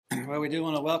Well, we do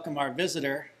want to welcome our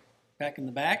visitor back in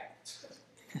the back.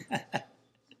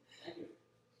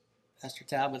 Pastor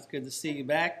Talbot, it's good to see you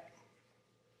back.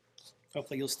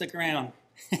 Hopefully you'll stick around.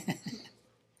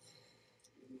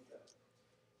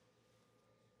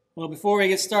 Well, before we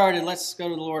get started, let's go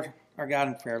to the Lord, our God,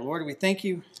 in prayer. Lord, we thank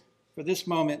you for this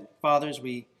moment, Father, as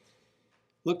we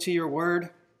look to your word.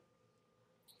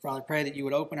 Father, I pray that you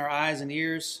would open our eyes and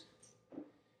ears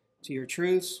to your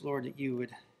truths. Lord, that you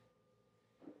would,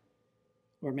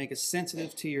 Lord, make us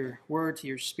sensitive to your word, to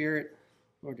your spirit.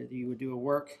 Lord, that you would do a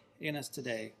work in us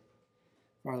today.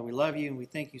 Father, we love you and we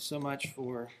thank you so much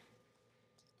for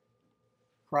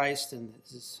Christ and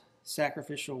his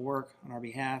sacrificial work on our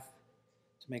behalf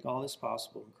to make all this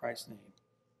possible. In Christ's name,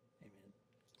 amen.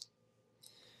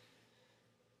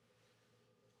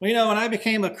 Well, you know, when I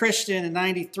became a Christian in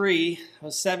 93, I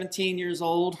was 17 years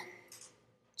old,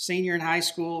 senior in high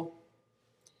school.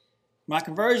 My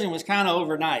conversion was kind of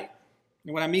overnight.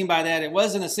 And what I mean by that, it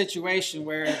wasn't a situation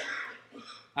where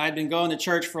I'd been going to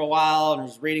church for a while and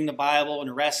was reading the Bible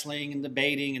and wrestling and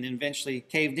debating and eventually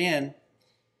caved in.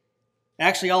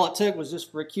 Actually, all it took was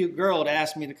just for a cute girl to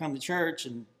ask me to come to church,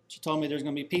 and she told me there's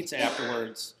going to be pizza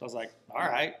afterwards. I was like, all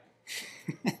right.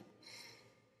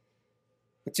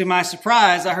 But to my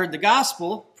surprise, I heard the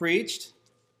gospel preached,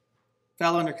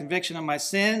 fell under conviction of my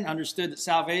sin, understood that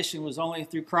salvation was only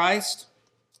through Christ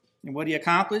and what he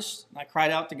accomplished. And I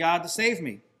cried out to God to save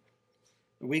me.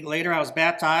 A week later, I was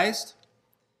baptized,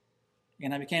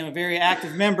 and I became a very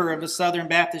active member of the Southern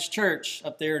Baptist Church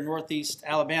up there in Northeast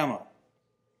Alabama.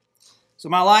 So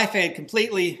my life had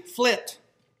completely flipped.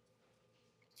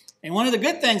 And one of the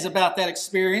good things about that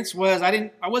experience was I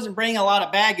wasn't bringing a lot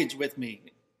of baggage with me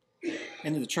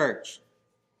into the church.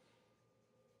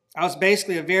 I was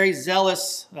basically a very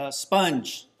zealous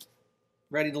sponge,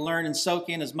 ready to learn and soak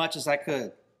in as much as I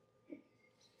could.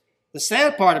 The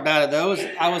sad part about it, though, is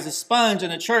I was a sponge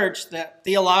in a church that,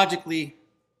 theologically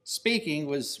speaking,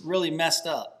 was really messed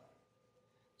up.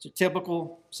 It's a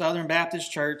typical Southern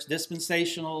Baptist church,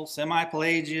 dispensational,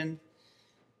 semi-Pelagian.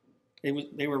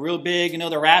 They were real big. You know,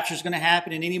 the rapture's going to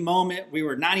happen in any moment. We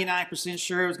were 99%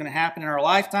 sure it was going to happen in our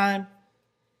lifetime.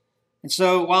 And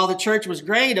so while the church was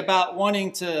great about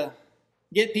wanting to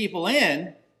get people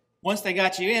in, once they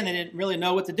got you in, they didn't really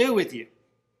know what to do with you.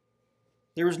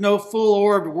 There was no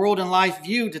full-orbed world and life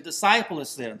view to disciple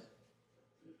us then.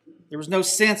 There was no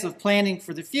sense of planning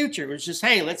for the future. It was just,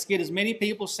 hey, let's get as many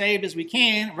people saved as we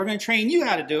can. We're going to train you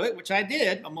how to do it, which I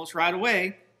did almost right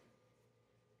away.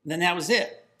 And then that was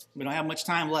it. We don't have much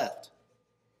time left.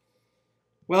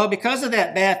 Well, because of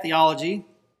that bad theology,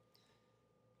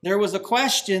 there was a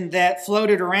question that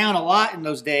floated around a lot in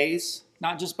those days,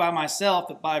 not just by myself,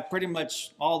 but by pretty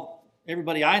much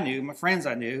everybody I knew, my friends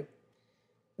I knew,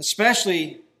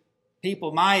 especially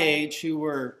people my age who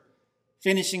were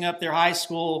finishing up their high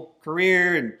school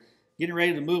career and getting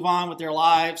ready to move on with their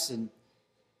lives. And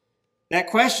that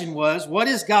question was, what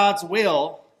is God's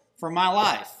will for my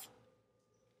life?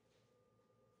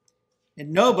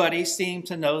 And nobody seemed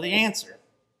to know the answer.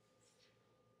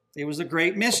 It was a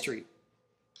great mystery.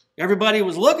 Everybody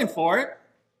was looking for it.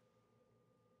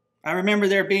 I remember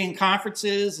there being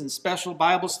conferences and special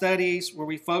Bible studies where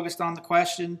we focused on the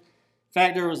question. In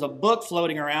fact, there was a book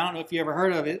floating around. I don't know if you ever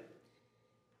heard of it.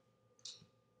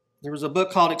 There was a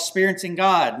book called Experiencing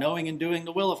God, Knowing and Doing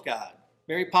the Will of God.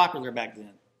 Very popular back then.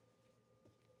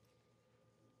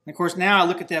 And of course, now I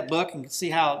look at that book and can see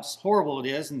how horrible it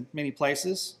is in many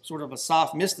places, sort of a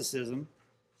soft mysticism.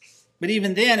 But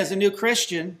even then, as a new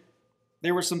Christian,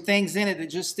 there were some things in it that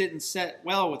just didn't sit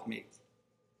well with me,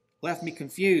 left me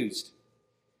confused.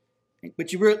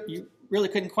 But you really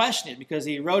couldn't question it because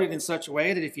he wrote it in such a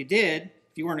way that if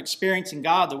you weren't experiencing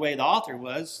God the way the author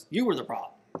was, you were the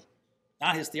problem,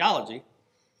 not his theology.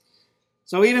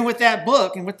 So even with that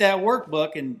book and with that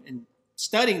workbook and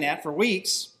studying that for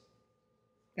weeks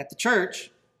at the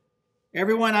church,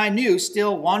 everyone I knew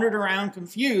still wandered around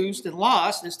confused and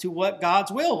lost as to what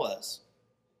God's will was.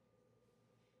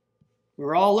 We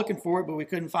were all looking for it, but we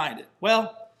couldn't find it.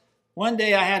 Well, one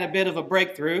day I had a bit of a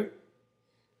breakthrough.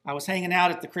 I was hanging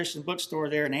out at the Christian bookstore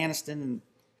there in Anniston, and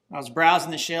I was browsing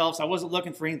the shelves. I wasn't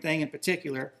looking for anything in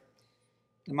particular.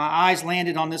 And my eyes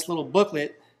landed on this little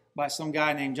booklet by some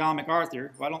guy named John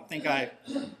MacArthur, who I don't think I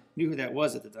knew who that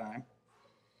was at the time.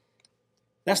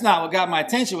 That's not what got my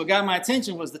attention. What got my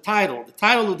attention was the title. The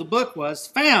title of the book was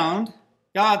Found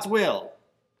God's Will.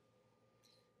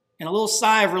 And a little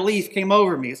sigh of relief came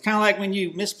over me. It's kind of like when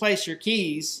you misplace your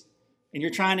keys and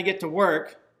you're trying to get to work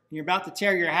and you're about to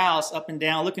tear your house up and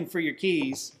down looking for your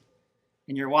keys,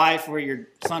 and your wife or your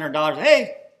son or daughter says,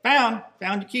 hey, found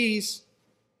your keys.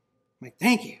 I'm like,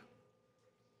 thank you.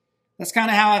 That's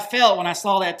kind of how I felt when I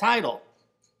saw that title.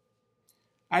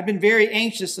 I've been very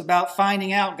anxious about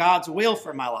finding out God's will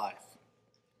for my life.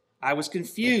 I was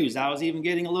confused. I was even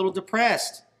getting a little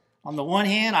depressed. On the one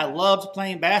hand, I loved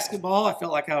playing basketball. I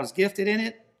felt like I was gifted in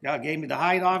it. God gave me the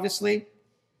height, obviously.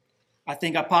 I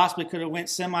think I possibly could have went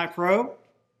semi-pro.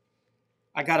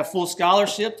 I got a full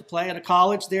scholarship to play at a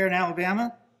college there in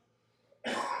Alabama.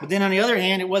 But then on the other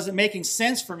hand, it wasn't making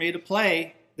sense for me to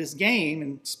play this game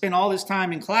and spend all this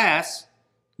time in class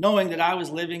knowing that I was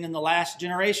living in the last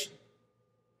generation.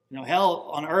 You know, hell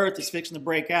on earth is fixing to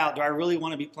break out. Do I really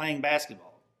want to be playing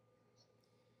basketball?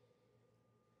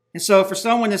 And so for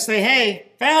someone to say, hey,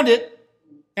 found it,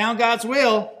 found God's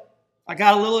will, I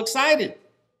got a little excited.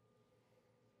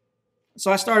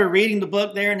 So I started reading the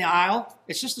book there in the aisle.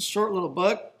 It's just a short little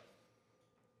book,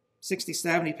 60,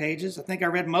 70 pages. I think I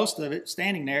read most of it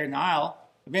standing there in the aisle.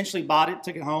 Eventually bought it,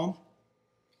 took it home.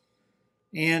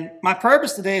 And my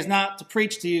purpose today is not to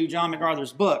preach to you John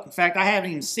MacArthur's book. In fact, I haven't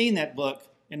even seen that book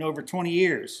in over 20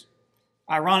 years.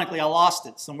 Ironically, I lost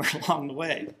it somewhere along the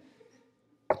way.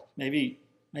 Maybe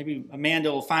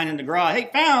Amanda will find in the garage, hey,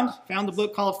 found the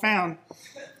book called Found.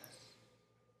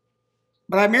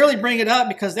 But I merely bring it up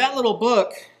because that little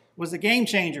book was a game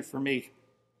changer for me.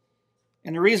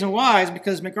 And the reason why is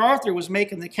because MacArthur was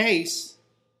making the case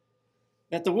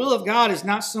that the will of God is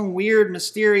not some weird,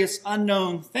 mysterious,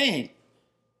 unknown thing.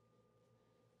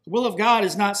 The will of God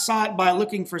is not sought by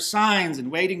looking for signs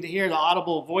and waiting to hear the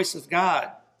audible voice of God,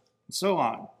 and so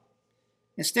on.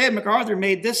 Instead, MacArthur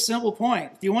made this simple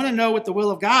point. If you want to know what the will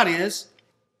of God is,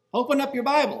 open up your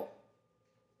Bible.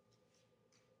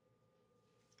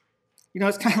 You know,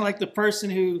 it's kind of like the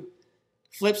person who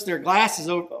flips their glasses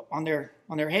over on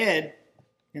their head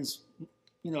and,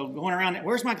 you know, going around,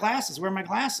 where's my glasses? Where are my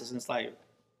glasses? And it's like,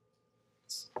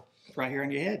 it's right here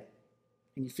on your head.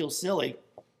 And you feel silly.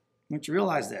 Don't you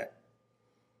realize that?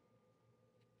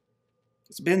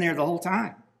 It's been there the whole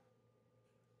time.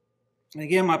 And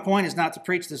again, my point is not to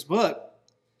preach this book,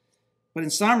 but in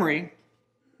summary,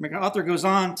 MacArthur goes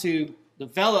on to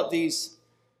develop these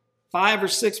 5 or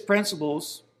 6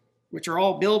 principles, which are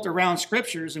all built around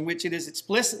scriptures in which it is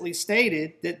explicitly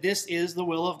stated that this is the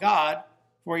will of God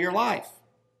for your life.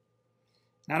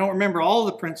 And I don't remember all of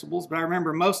the principles, but I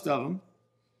remember most of them.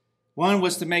 One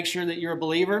was to make sure that you're a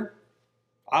believer.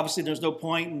 Obviously, there's no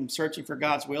point in searching for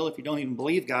God's will if you don't even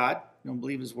believe God. You don't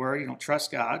believe his word. You don't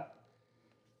trust God.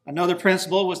 Another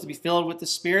principle was to be filled with the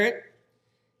Spirit.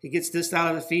 He gets this out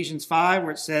of Ephesians 5,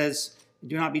 where it says,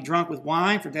 do not be drunk with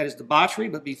wine, for that is debauchery,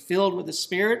 but be filled with the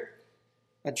Spirit,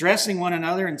 addressing one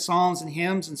another in psalms and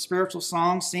hymns and spiritual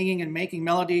songs, singing and making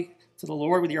melody to the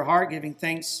Lord with your heart, giving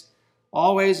thanks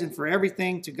always and for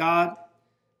everything to God,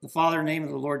 the Father, in the name of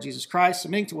the Lord Jesus Christ,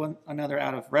 submitting to one another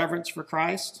out of reverence for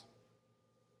Christ.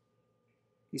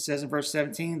 He says in verse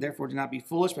 17, therefore do not be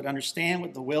foolish, but understand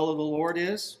what the will of the Lord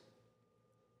is.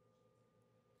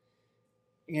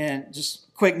 And just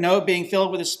a quick note, being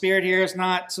filled with the Spirit here is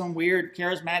not some weird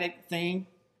charismatic thing,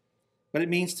 but it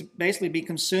means to basically be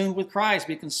consumed with Christ,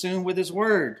 be consumed with his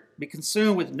word, be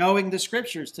consumed with knowing the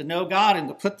scriptures, to know God and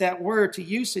to put that word to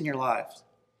use in your lives.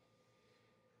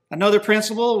 Another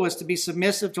principle was to be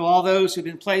submissive to all those who've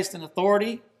been placed in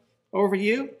authority over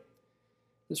you.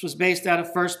 This was based out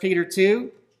of 1 Peter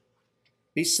 2.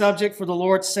 Be subject for the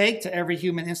Lord's sake to every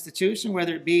human institution,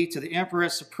 whether it be to the emperor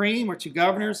as supreme or to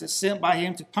governors as sent by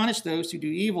him to punish those who do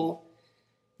evil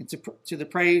and to the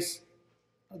praise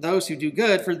of those who do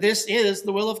good. For this is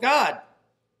the will of God,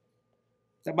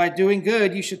 that by doing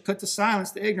good you should put to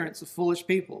silence the ignorance of foolish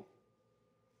people.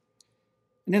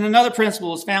 And then another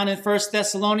principle is found in 1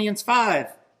 Thessalonians 5,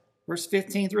 verse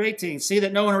 15 through 18. See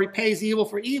that no one repays evil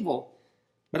for evil,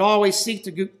 but always seek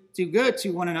to do good to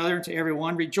one another and to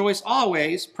everyone. Rejoice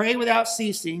always, pray without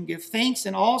ceasing, give thanks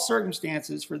in all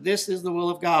circumstances, for this is the will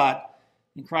of God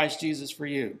in Christ Jesus for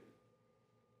you.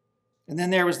 And then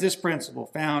there was this principle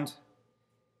found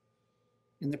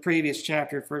in the previous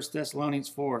chapter, 1 Thessalonians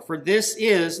 4. For this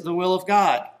is the will of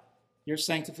God, your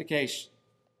sanctification,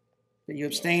 that you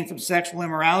abstain from sexual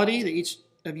immorality, that each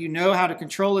of you know how to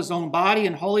control his own body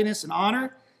in holiness and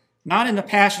honor, not in the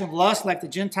passion of lust like the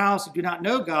Gentiles who do not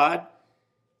know God,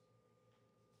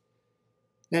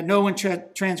 that no one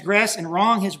transgress and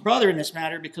wrong his brother in this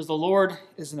matter, because the Lord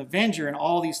is an avenger in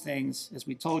all these things, as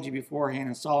we told you beforehand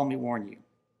and solemnly warn you.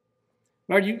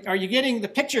 But are you getting the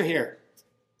picture here?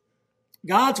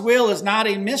 God's will is not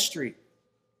a mystery.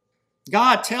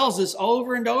 God tells us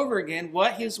over and over again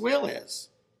what his will is.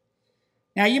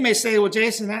 Now, you may say, well,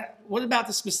 Jason, what about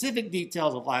the specific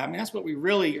details of life? I mean, that's what we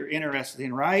really are interested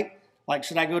in, right? Like,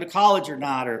 should I go to college or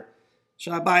not? Or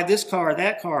should I buy this car or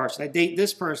that car? Should I date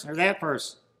this person or that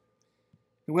person?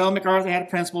 Well, MacArthur had a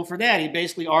principle for that. He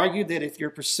basically argued that if you're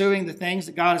pursuing the things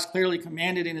that God has clearly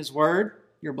commanded in his word,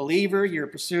 you're a believer, you're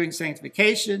pursuing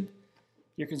sanctification,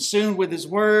 you're consumed with his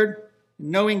word,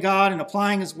 knowing God and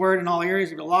applying his word in all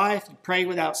areas of your life, you pray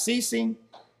without ceasing,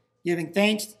 giving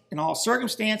thanks in all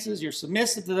circumstances, you're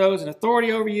submissive to those in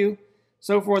authority over you,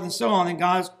 so forth and so on, then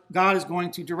God is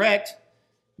going to direct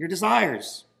your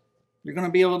desires. You're going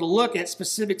to be able to look at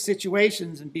specific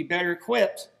situations and be better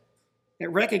equipped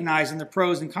at recognizing the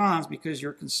pros and cons because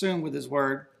you're consumed with his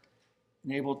word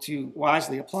and able to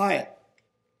wisely apply it.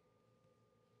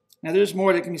 Now, there's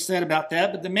more that can be said about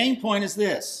that, but the main point is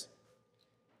this.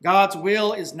 God's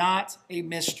will is not a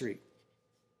mystery.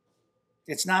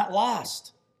 It's not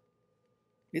lost.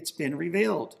 It's been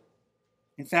revealed.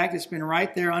 In fact, it's been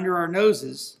right there under our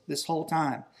noses this whole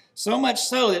time. So much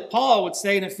so that Paul would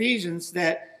say in Ephesians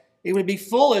that it would be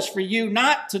foolish for you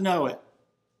not to know it.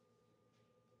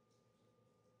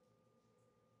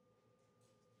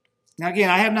 Now,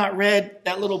 again, I have not read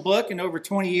that little book in over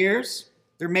 20 years.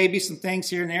 There may be some things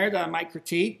here and there that I might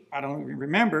critique. I don't even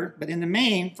remember. But in the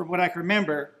main, from what I can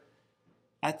remember,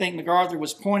 I think MacArthur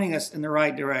was pointing us in the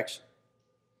right direction.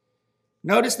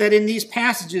 Notice that in these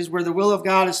passages where the will of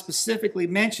God is specifically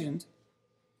mentioned,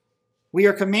 we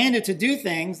are commanded to do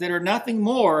things that are nothing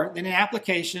more than an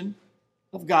application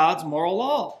of God's moral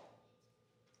law.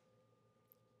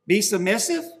 Be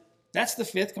submissive, that's the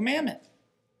 5th commandment.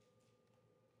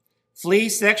 Flee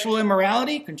sexual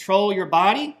immorality, control your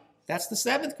body, that's the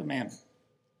 7th commandment.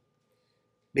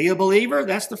 Be a believer,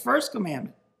 that's the 1st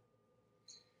commandment.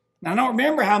 Now, I don't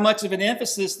remember how much of an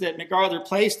emphasis that MacArthur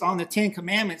placed on the 10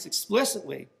 commandments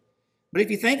explicitly, but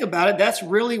if you think about it, that's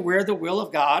really where the will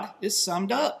of God is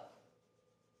summed up.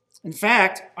 In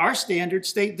fact, our standards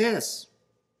state this.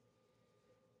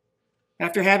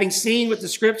 After having seen what the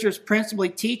scriptures principally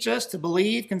teach us to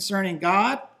believe concerning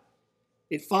God,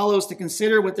 it follows to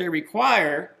consider what they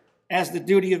require as the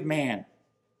duty of man.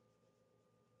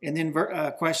 And then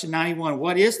question 91,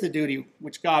 what is the duty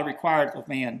which God required of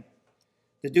man?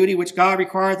 The duty which God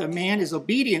requires of man is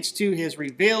obedience to his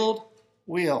revealed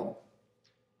will.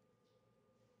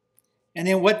 And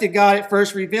then what did God at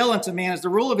first reveal unto man as the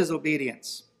rule of his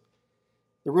obedience?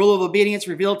 The rule of obedience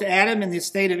revealed to Adam in the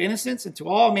state of innocence and to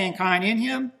all mankind in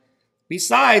him,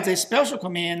 besides a special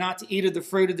command not to eat of the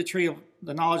fruit of the tree of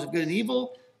the knowledge of good and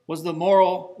evil, was the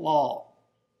moral law.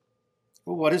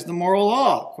 Well, what is the moral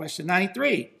law? Question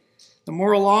 93. The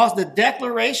moral law is the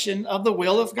declaration of the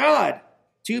will of God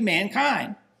to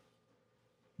mankind,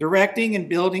 directing and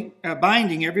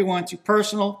binding everyone to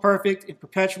personal, perfect, and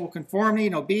perpetual conformity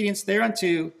and obedience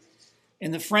thereunto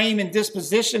in the frame and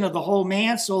disposition of the whole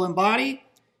man, soul, and body,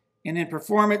 and in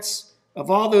performance of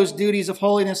all those duties of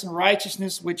holiness and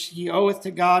righteousness which he oweth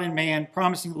to God and man,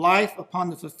 promising life upon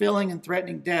the fulfilling and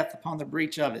threatening death upon the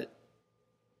breach of it.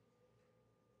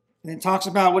 And then talks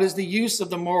about what is the use of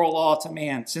the moral law to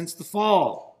man since the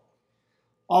fall.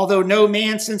 Although no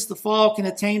man since the fall can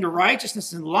attain to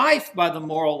righteousness and life by the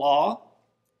moral law,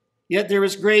 yet there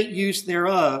is great use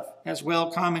thereof, as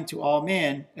well common to all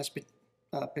men, as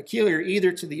peculiar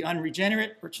either to the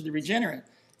unregenerate or to the regenerate.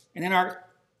 And in our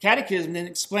Catechism then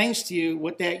explains to you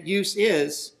what that use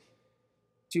is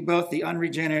to both the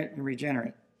unregenerate and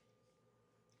regenerate.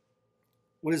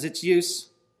 What is its use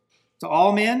to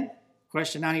all men?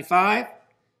 Question 95.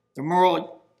 The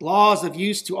moral laws of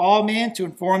use to all men to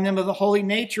inform them of the holy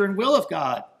nature and will of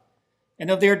God and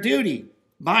of their duty,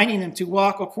 binding them to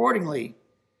walk accordingly,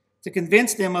 to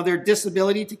convince them of their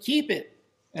disability to keep it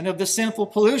and of the sinful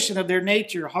pollution of their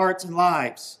nature, hearts, and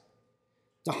lives,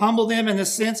 to humble them in the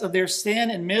sense of their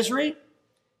sin and misery,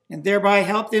 and thereby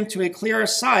help them to a clearer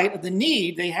sight of the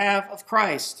need they have of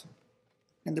Christ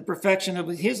and the perfection of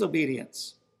his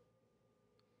obedience.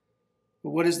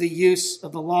 But what is the use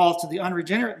of the law to the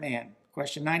unregenerate man?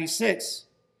 Question 96.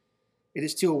 It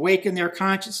is to awaken their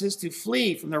consciences to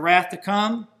flee from the wrath to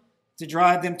come, to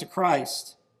drive them to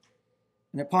Christ,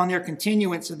 and upon their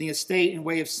continuance in the estate and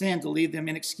way of sin, to leave them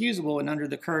inexcusable and under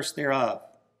the curse thereof.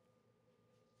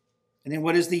 And then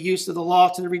what is the use of the law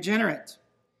to the regenerate?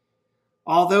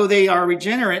 Although they are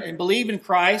regenerate and believe in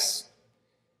Christ,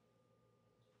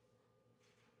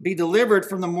 be delivered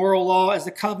from the moral law as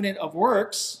the covenant of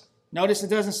works. Notice it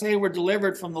doesn't say we're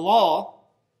delivered from the law.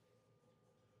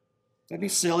 That'd be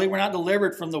silly. We're not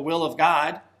delivered from the will of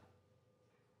God.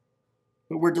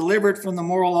 But we're delivered from the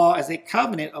moral law as a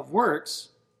covenant of works.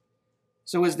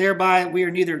 So as thereby we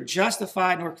are neither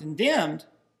justified nor condemned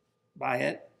by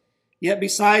it. Yet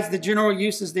besides the general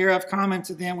uses thereof common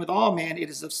to them with all men, it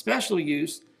is of special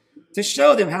use to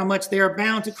show them how much they are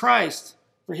bound to Christ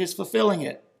for his fulfilling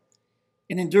it,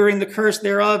 and enduring the curse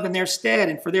thereof in their stead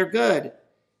and for their good,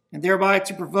 and thereby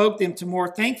to provoke them to more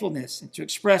thankfulness, and to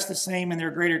express the same in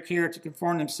their greater care to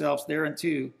conform themselves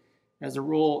thereunto as the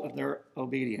rule of their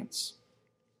obedience.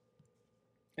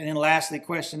 And then lastly,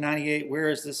 question 98, where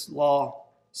is this law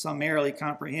summarily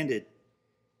comprehended?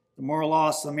 The moral law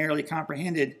is summarily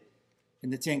comprehended in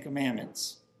the Ten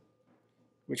Commandments,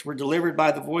 which were delivered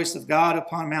by the voice of God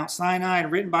upon Mount Sinai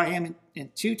and written by him in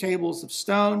 2 tables of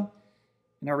stone,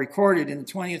 and are recorded in the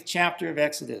 20th chapter of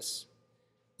Exodus.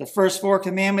 The first 4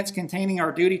 commandments containing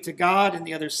our duty to God, and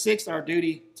the other 6 our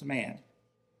duty to man.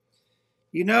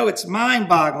 You know, it's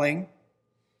mind-boggling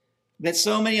that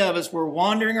so many of us were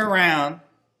wandering around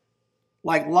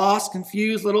like lost,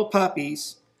 confused little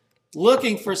puppies,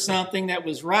 looking for something that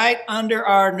was right under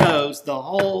our nose the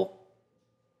whole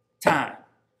time.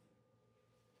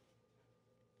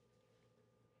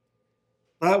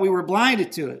 But we were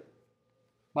blinded to it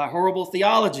by horrible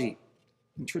theology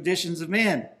and traditions of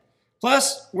men.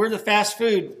 Plus, we're the fast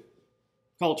food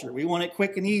culture. We want it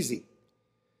quick and easy.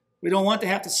 We don't want to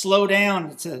have to slow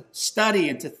down to study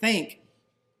and to think.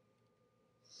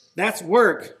 That's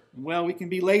work. Well, we can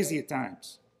be lazy at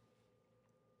times.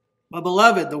 But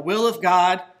beloved, the will of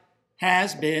God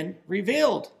has been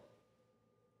revealed.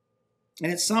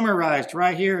 And it's summarized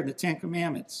right here in the Ten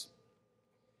Commandments.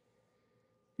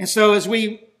 And so as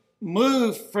we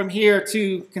move from here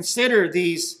to consider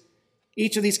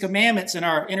each of these commandments in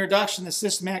our introduction to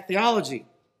systematic theology,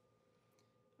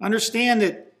 understand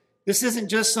that this isn't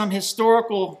just some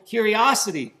historical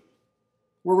curiosity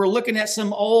where we're looking at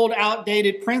some old,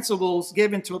 outdated principles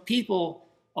given to a people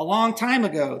a long time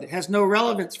ago that has no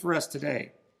relevance for us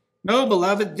today. No,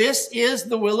 beloved, this is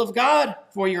the will of God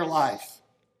for your life.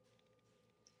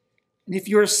 And if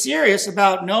you're serious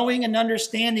about knowing and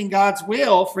understanding God's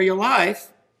will for your life,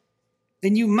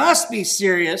 then you must be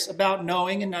serious about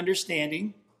knowing and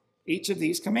understanding each of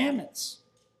these commandments.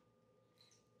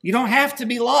 You don't have to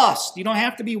be lost. You don't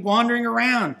have to be wandering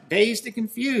around, dazed and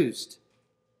confused.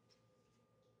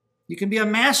 You can be a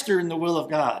master in the will of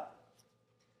God.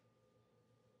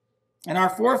 And our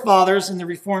forefathers in the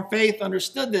Reformed faith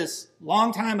understood this a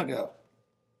long time ago.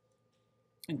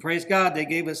 And praise God, they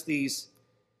gave us these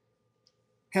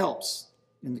helps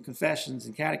in the confessions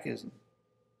and catechism.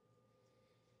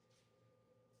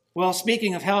 Well,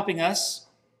 speaking of helping us,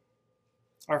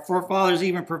 our forefathers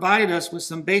even provided us with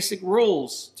some basic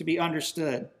rules to be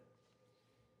understood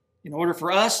in order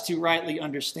for us to rightly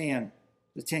understand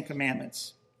the Ten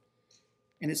Commandments.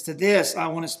 And it's to this I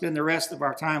want to spend the rest of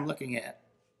our time looking at.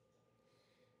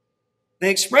 They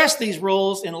express these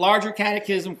rules in Larger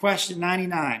Catechism, question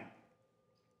 99,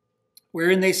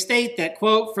 wherein they state that,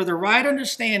 quote, for the right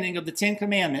understanding of the Ten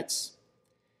Commandments,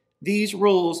 these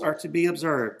rules are to be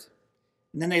observed.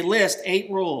 And then they list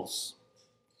 8 rules.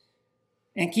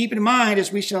 And keep in mind,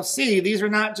 as we shall see, these are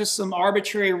not just some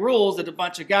arbitrary rules that a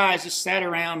bunch of guys just sat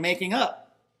around making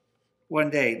up one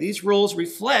day. These rules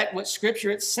reflect what Scripture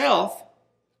itself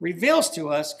reveals to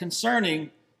us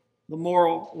concerning the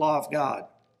moral law of God.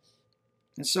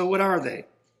 And so what are they?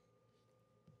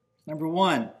 Number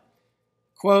 1,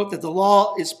 quote, that the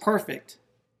law is perfect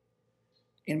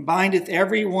and bindeth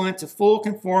every one to full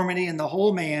conformity in the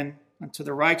whole man unto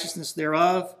the righteousness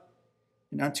thereof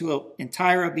and unto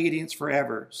entire obedience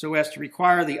forever, so as to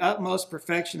require the utmost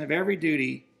perfection of every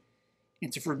duty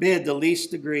and to forbid the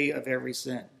least degree of every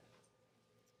sin.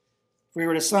 If we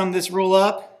were to sum this rule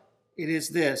up, it is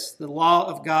this: the law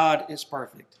of God is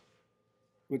perfect,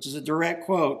 which is a direct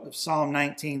quote of Psalm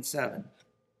 19:7.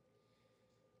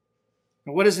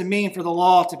 Now, what does it mean for the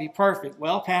law to be perfect?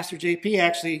 Well, Pastor JP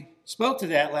actually spoke to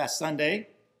that last Sunday,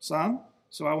 some,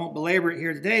 so I won't belabor it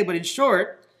here today, but in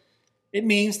short, it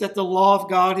means that the law of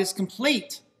God is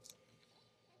complete.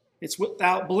 It's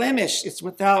without blemish. It's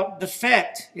without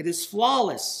defect. It is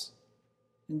flawless.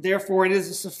 And therefore, it is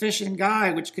a sufficient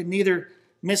guide which can neither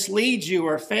mislead you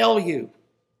or fail you.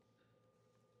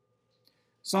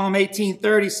 Psalm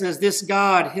 18:30 says, this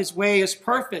God, his way is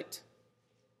perfect.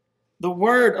 The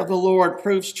word of the Lord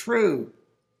proves true.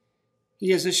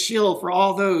 He is a shield for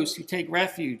all those who take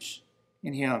refuge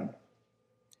in him.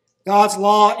 God's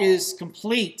law is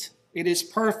complete. It is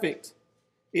perfect.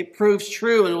 It proves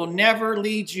true. It will never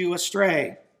lead you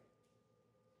astray.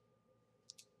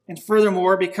 And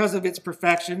furthermore, because of its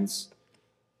perfections,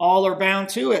 all are bound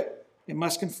to it. It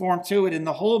must conform to it in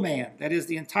the whole man, that is,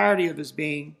 the entirety of his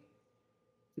being.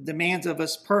 It demands of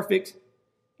us perfect,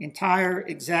 entire,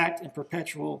 exact, and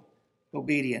perpetual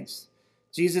obedience.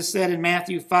 Jesus said in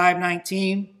Matthew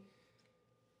 5:19,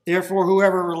 therefore,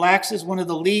 whoever relaxes one of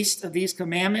the least of these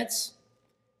commandments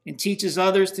and teaches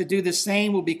others to do the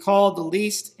same will be called the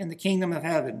least in the kingdom of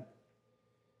heaven.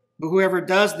 But whoever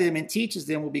does them and teaches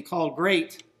them will be called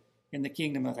great in the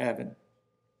kingdom of heaven.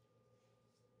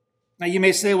 Now you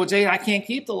may say, well, Jay, I can't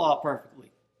keep the law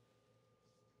perfectly,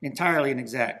 entirely and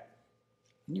exact.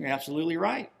 And you're absolutely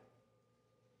right.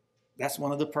 That's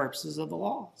one of the purposes of the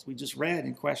law, as we just read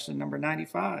in question number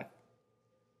 95.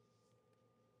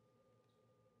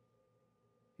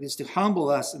 It is to humble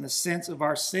us in the sense of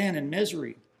our sin and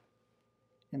misery,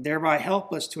 and thereby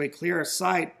help us to a clearer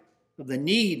sight of the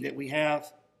need that we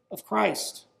have of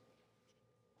Christ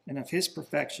and of his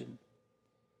perfection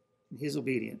and his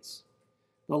obedience.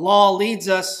 The law leads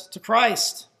us to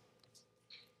Christ.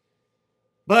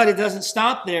 But it doesn't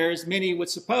stop there, as many would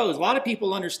suppose. A lot of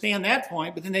people understand that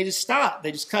point, but then they just stop.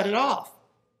 They just cut it off.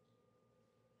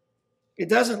 It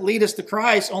doesn't lead us to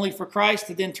Christ only for Christ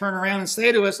to then turn around and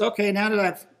say to us, okay, now that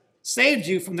I've saved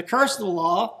you from the curse of the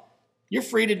law, you're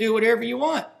free to do whatever you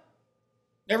want.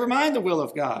 Never mind the will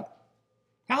of God.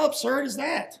 How absurd is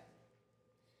that?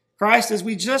 Christ, as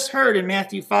we just heard in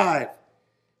Matthew 5,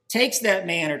 takes that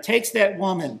man or takes that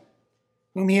woman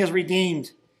whom he has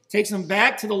redeemed, takes them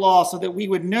back to the law so that we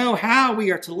would know how we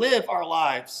are to live our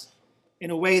lives in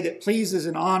a way that pleases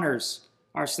and honors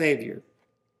our Savior.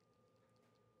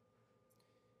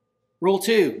 Rule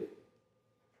 2,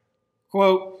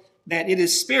 quote, that it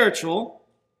is spiritual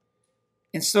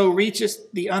and so reaches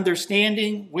the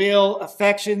understanding, will,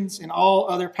 affections, and all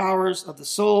other powers of the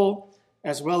soul,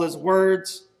 as well as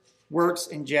words, works,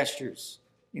 and gestures,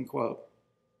 end quote.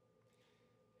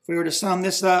 If we were to sum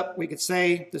this up, we could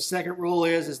say the second rule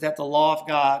is that the law of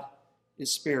God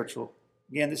is spiritual.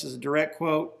 Again, this is a direct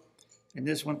quote, and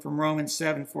this one from Romans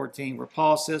 7:14, where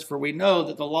Paul says, "For we know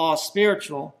that the law is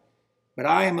spiritual, but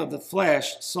I am of the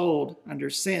flesh, sold under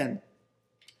sin."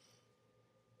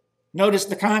 Notice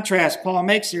the contrast Paul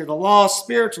makes here. The law is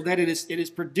spiritual, that it is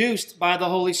produced by the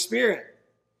Holy Spirit,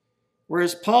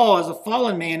 whereas Paul, as a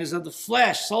fallen man, is of the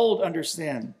flesh, sold under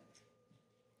sin.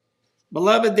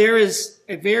 Beloved, there is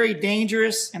a very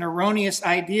dangerous and erroneous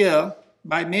idea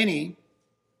by many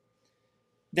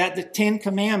that the Ten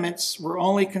Commandments were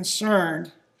only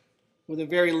concerned with a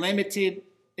very limited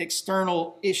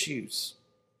external issues.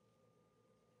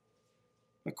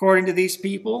 According to these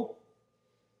people,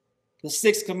 the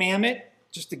Sixth Commandment,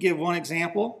 just to give one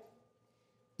example,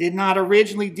 did not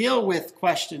originally deal with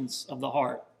questions of the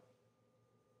heart.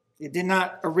 It did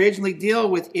not originally deal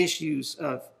with issues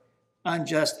of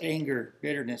unjust anger,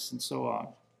 bitterness, and so on.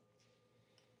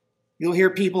 You'll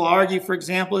hear people argue, for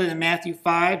example, that in Matthew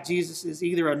 5, Jesus is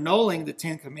either annulling the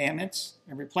Ten Commandments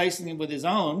and replacing them with his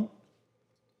own,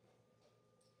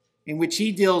 in which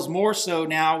he deals more so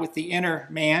now with the inner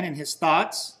man and his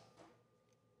thoughts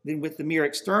than with the mere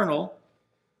external.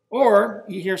 Or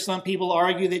you hear some people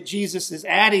argue that Jesus is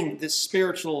adding this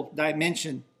spiritual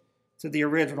dimension to the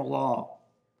original law.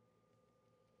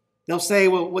 They'll say,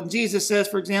 well, when Jesus says,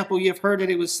 for example, you have heard that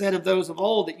it was said of those of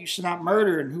old that you should not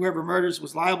murder, and whoever murders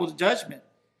was liable to judgment.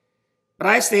 But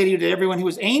I say to you that everyone who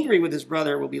is angry with his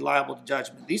brother will be liable to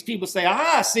judgment. These people say,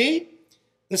 see,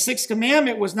 the Sixth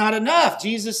Commandment was not enough.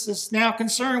 Jesus is now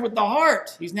concerned with the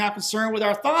heart. He's now concerned with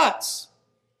our thoughts.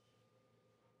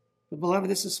 But beloved,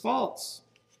 this is false.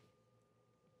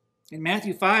 In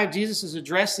Matthew 5, Jesus is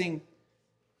addressing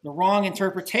the wrong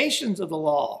interpretations of the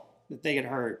law that they had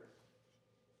heard.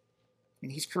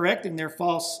 And he's correcting their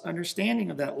false understanding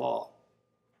of that law.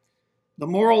 The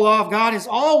moral law of God has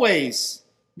always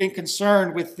been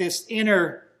concerned with this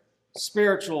inner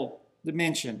spiritual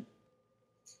dimension.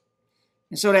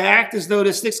 And so to act as though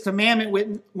the Sixth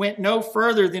Commandment went no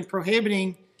further than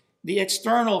prohibiting the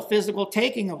external physical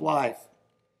taking of life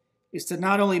is to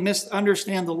not only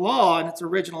misunderstand the law and its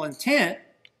original intent,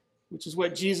 which is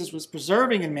what Jesus was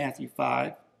preserving in Matthew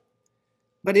 5,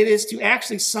 but it is to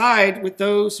actually side with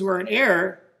those who are in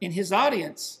error in his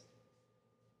audience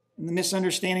and the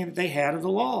misunderstanding that they had of the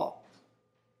law.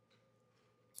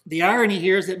 The irony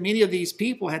here is that many of these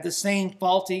people had the same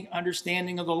faulty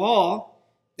understanding of the law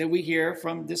that we hear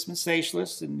from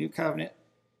dispensationalists and New Covenant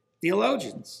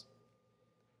theologians.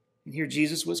 And here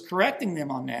Jesus was correcting them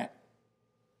on that.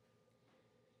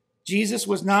 Jesus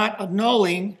was not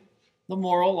annulling the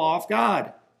moral law of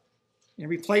God and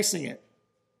replacing it.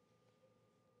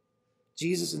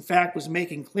 Jesus, in fact, was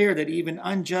making clear that even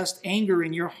unjust anger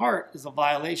in your heart is a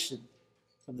violation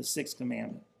of the Sixth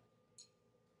Commandment.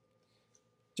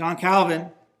 John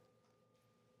Calvin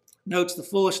notes the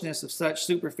foolishness of such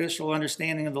superficial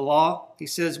understanding of the law. He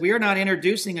says, "We are not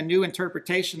introducing a new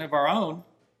interpretation of our own.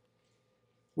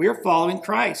 We are following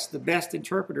Christ, the best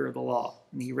interpreter of the law."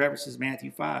 And he references Matthew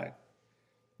 5.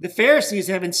 The Pharisees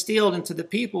have instilled into the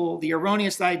people the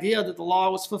erroneous idea that the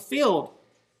law was fulfilled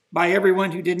by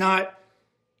everyone who did not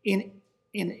in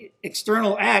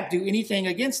external act do anything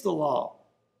against the law.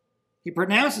 He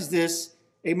pronounces this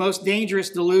a most dangerous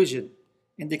delusion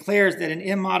and declares that an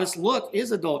immodest look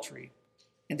is adultery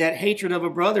and that hatred of a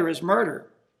brother is murder.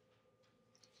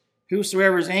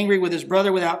 Whosoever is angry with his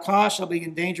brother without cause shall be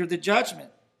in danger of the judgment.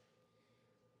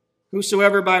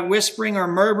 Whosoever by whispering or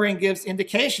murmuring gives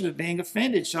indication of being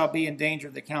offended shall be in danger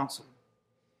of the council.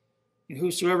 And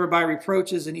whosoever by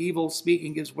reproaches and evil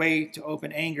speaking gives way to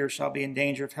open anger shall be in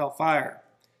danger of hellfire.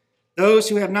 Those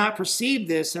who have not perceived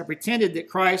this have pretended that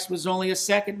Christ was only a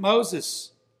second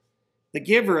Moses, the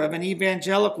giver of an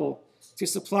evangelical to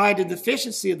supply the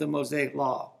deficiency of the Mosaic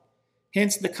law.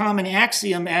 Hence the common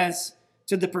axiom as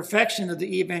to the perfection of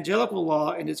the evangelical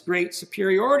law and its great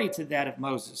superiority to that of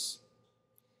Moses.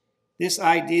 This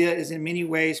idea is in many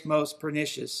ways most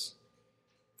pernicious,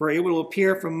 for it will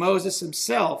appear from Moses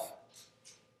himself,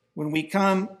 when we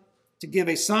come to give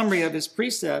a summary of his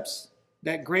precepts,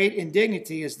 that great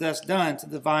indignity is thus done to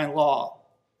the divine law.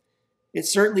 It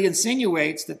certainly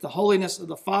insinuates that the holiness of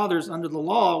the fathers under the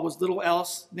law was little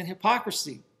else than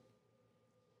hypocrisy,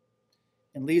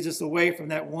 and leads us away from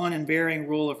that one and bearing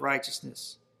rule of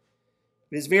righteousness.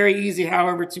 It is very easy,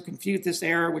 however, to confute this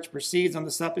error, which proceeds on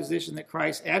the supposition that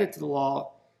Christ added to the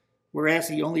law, whereas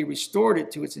he only restored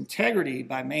it to its integrity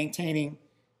by maintaining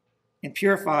and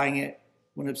purifying it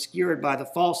when obscured by the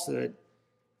falsehood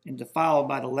and defiled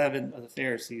by the leaven of the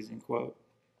Pharisees, end quote.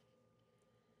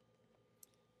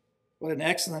 What an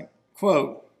excellent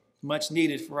quote, much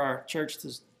needed for our church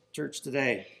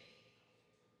today.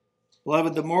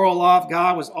 Beloved, the moral law of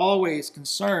God was always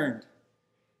concerned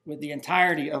with the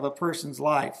entirety of a person's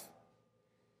life.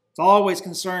 It's always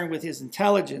concerned with his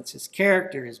intelligence, his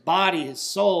character, his body, his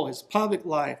soul, his public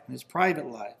life, and his private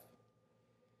life.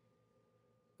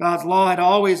 God's law had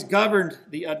always governed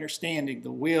the understanding,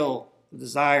 the will, the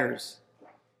desires,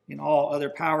 and all other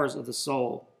powers of the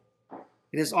soul.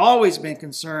 It has always been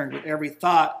concerned with every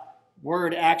thought,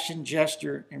 word, action,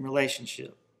 gesture, and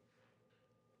relationship.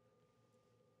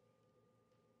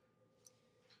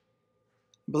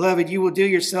 Beloved, you will do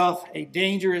yourself a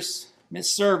dangerous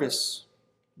misservice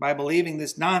by believing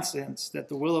this nonsense that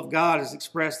the will of God as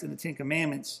expressed in the Ten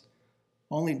Commandments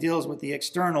only deals with the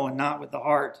external and not with the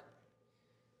heart.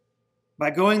 By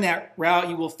going that route,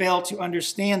 you will fail to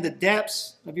understand the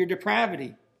depths of your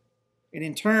depravity, and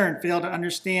in turn fail to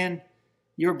understand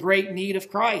your great need of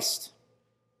Christ.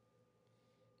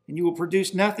 And you will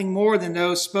produce nothing more than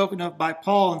those spoken of by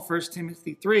Paul in 1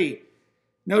 Timothy 3.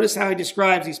 Notice how he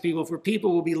describes these people. For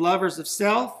people will be lovers of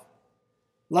self,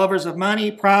 lovers of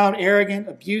money, proud, arrogant,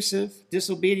 abusive,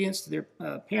 disobedient to their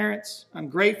parents,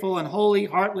 ungrateful, unholy,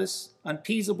 heartless,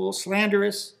 unappeasable,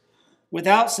 slanderous,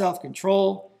 without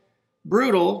self-control,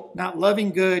 brutal, not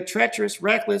loving good, treacherous,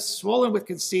 reckless, swollen with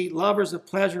conceit, lovers of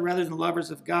pleasure rather than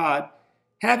lovers of God,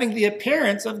 having the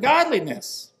appearance of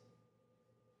godliness,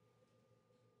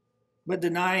 but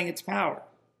denying its power.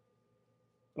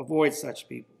 Avoid such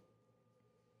people.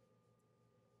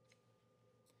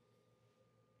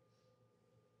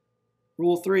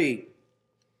 Rule 3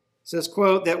 says,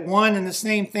 quote, that one and the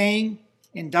same thing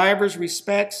in divers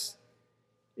respects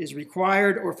is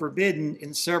required or forbidden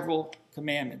in several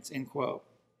commandments, end quote.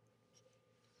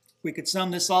 We could sum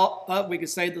this all up. We could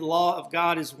say the law of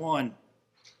God is one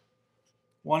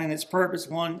in its purpose,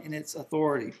 one in its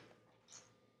authority.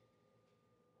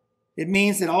 It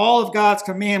means that all of God's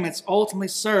commandments ultimately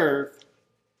serve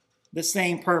the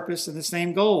same purpose and the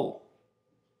same goal.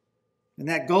 And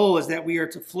that goal is that we are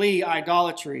to flee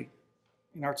idolatry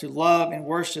and are to love and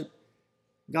worship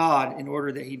God in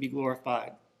order that he be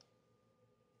glorified.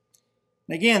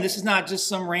 And again, this is not just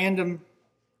some random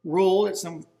rule that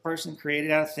some person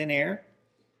created out of thin air.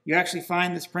 You actually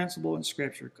find this principle in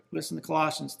Scripture. Listen to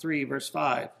Colossians 3, verse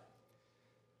 5.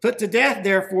 Put to death,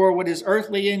 therefore, what is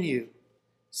earthly in you: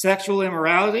 sexual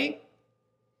immorality,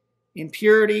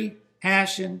 impurity,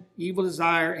 passion, evil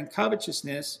desire, and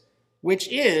covetousness, which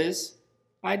is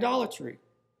idolatry.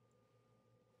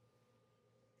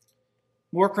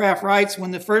 Moorcraft writes, when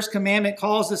the first commandment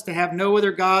calls us to have no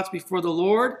other gods before the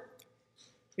Lord,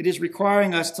 it is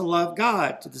requiring us to love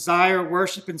God, to desire,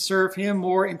 worship, and serve him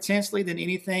more intensely than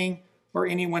anything or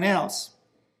anyone else.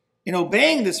 In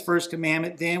obeying this first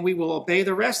commandment, then, we will obey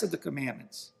the rest of the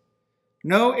commandments.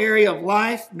 No area of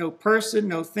life, no person,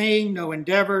 no thing, no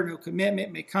endeavor, no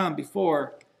commitment may come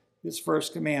before this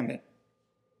first commandment.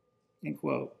 End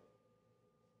quote.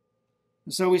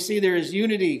 And so we see there is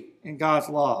unity in God's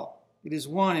law. It is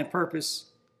one in purpose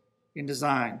and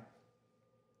design.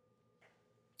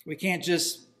 We can't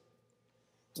just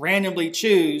randomly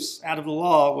choose out of the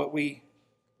law what we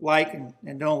like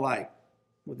and don't like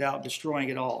without destroying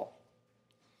it all.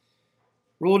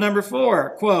 Rule number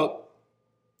 4, quote,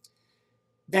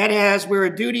 that as where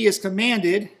a duty is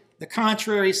commanded, the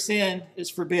contrary sin is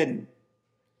forbidden.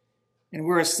 And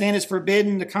where a sin is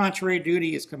forbidden, the contrary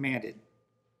duty is commanded.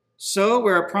 So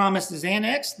where a promise is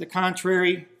annexed, the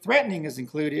contrary threatening is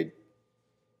included.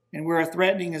 And where a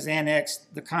threatening is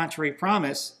annexed, the contrary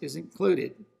promise is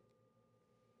included.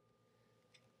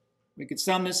 We could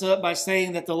sum this up by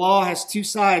saying that the law has two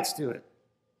sides to it.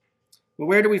 Well,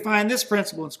 where do we find this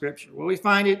principle in Scripture? Well, we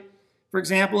find it, for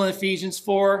example, in Ephesians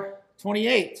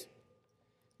 4:28.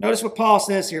 Notice what Paul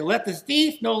says here. Let the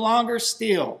thief no longer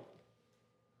steal.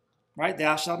 Right?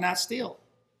 Thou shalt not steal.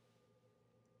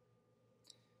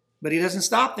 But he doesn't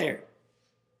stop there.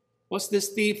 What's this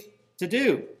thief to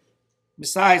do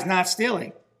besides not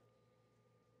stealing?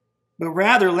 But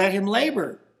rather let him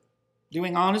labor,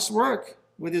 doing honest work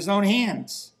with his own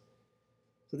hands,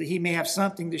 so that he may have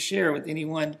something to share with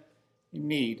anyone in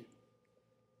need.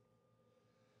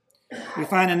 We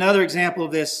find another example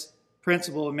of this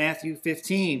principle in Matthew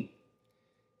 15.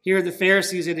 Here the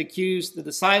Pharisees had accused the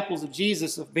disciples of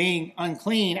Jesus of being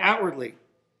unclean outwardly.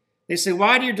 They said,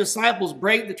 why do your disciples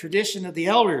break the tradition of the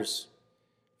elders?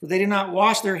 For they do not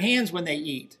wash their hands when they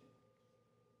eat.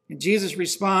 And Jesus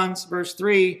responds, verse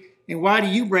 3, and why do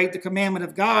you break the commandment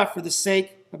of God for the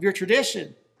sake of your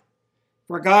tradition?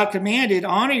 For God commanded,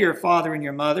 honor your father and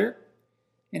your mother,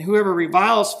 and whoever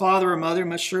reviles father or mother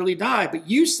must surely die. But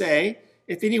you say,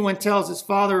 if anyone tells his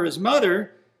father or his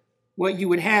mother, what you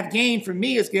would have gained from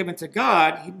me is given to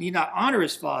God, he need not honor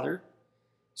his father.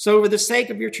 So for the sake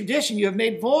of your tradition, you have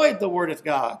made void the word of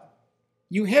God.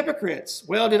 You hypocrites,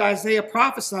 well did Isaiah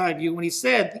prophesy of you when he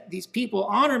said, these people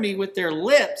honor me with their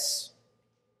lips,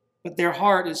 but their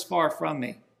heart is far from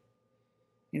me.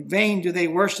 In vain do they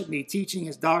worship me, teaching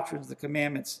as doctrines the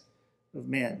commandments of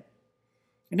men.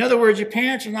 In other words, your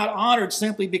parents are not honored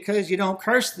simply because you don't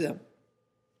curse them.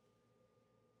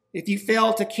 If you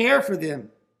fail to care for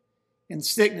them in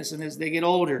sickness and as they get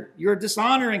older, you're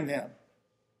dishonoring them.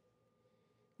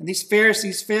 And these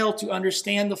Pharisees failed to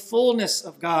understand the fullness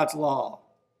of God's law.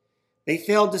 They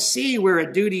failed to see where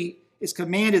a duty is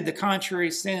commanded, the contrary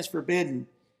sin is forbidden,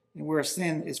 and where a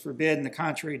sin is forbidden, the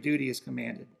contrary duty is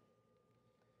commanded.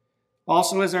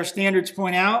 Also, as our standards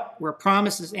point out, where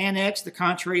promise is annexed, the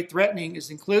contrary threatening is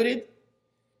included,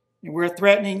 and where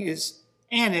threatening is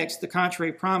annexed, the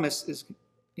contrary promise is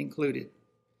included.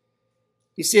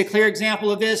 You see a clear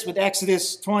example of this with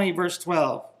Exodus 20, verse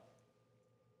 12.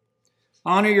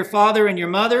 Honor your father and your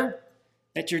mother,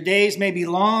 that your days may be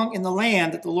long in the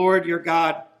land that the Lord your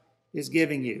God is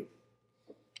giving you.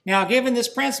 Now, given this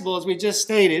principle, as we just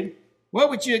stated, what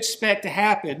would you expect to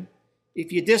happen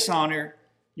if you dishonor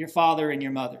your father and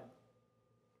your mother?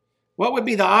 What would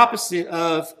be the opposite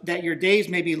of that your days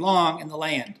may be long in the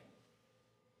land?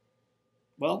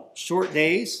 Well, short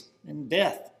days and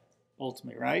death,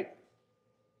 ultimately, right?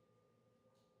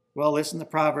 Well, listen to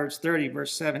Proverbs 30,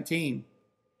 verse 17.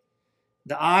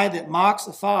 The eye that mocks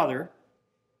a father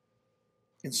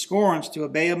and scorns to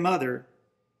obey a mother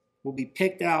will be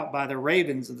picked out by the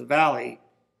ravens of the valley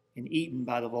and eaten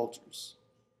by the vultures.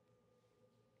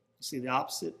 You see the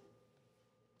opposite?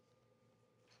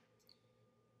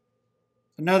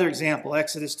 Another example,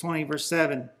 Exodus 20, verse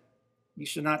 7. You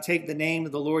shall not take the name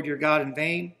of the Lord your God in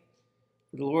vain,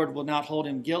 for the Lord will not hold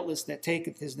him guiltless that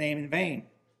taketh his name in vain.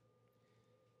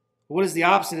 What is the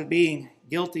opposite of being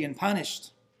guilty and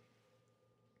punished?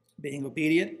 Being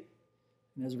obedient,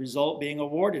 and as a result, being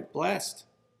awarded, blessed.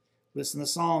 Listen to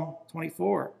Psalm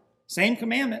 24. Same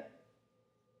commandment,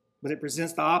 but it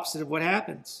presents the opposite of what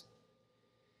happens.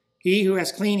 He who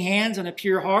has clean hands and a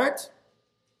pure heart,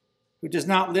 who does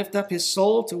not lift up his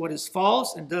soul to what is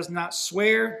false and does not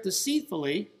swear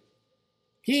deceitfully,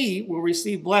 he will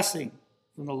receive blessing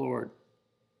from the Lord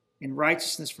and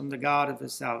righteousness from the God of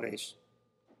his salvation.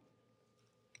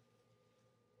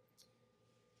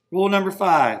 Rule number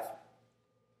 5.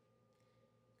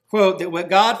 Quote, that what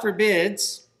God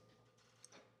forbids,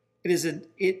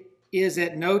 it is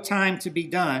at no time to be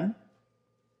done.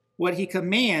 What he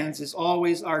commands is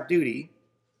always our duty,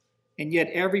 and yet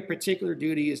every particular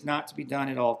duty is not to be done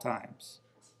at all times.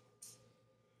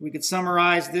 We could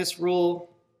summarize this rule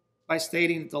by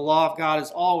stating that the law of God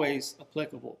is always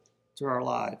applicable to our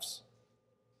lives.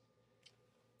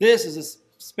 This is an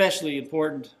especially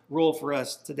important rule for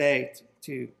us today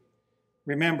to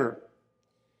remember.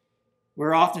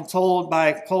 We're often told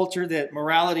by culture that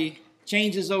morality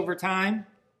changes over time,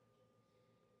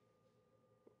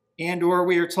 and or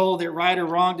we are told that right or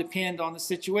wrong depend on the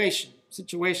situation,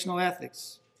 situational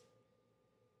ethics.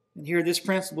 And here this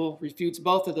principle refutes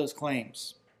both of those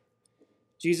claims.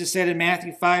 Jesus said in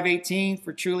Matthew 5:18,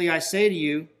 for truly I say to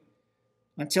you,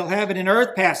 until heaven and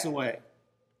earth pass away,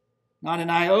 Not an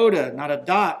iota, not a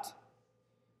dot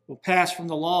will pass from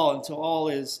the law until all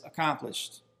is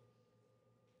accomplished.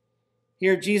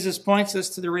 Here, Jesus points us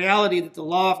to the reality that the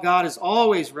law of God is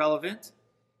always relevant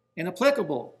and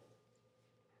applicable.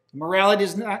 Morality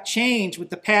does not change with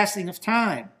the passing of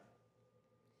time.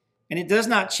 And it does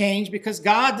not change because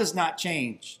God does not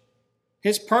change.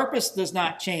 His purpose does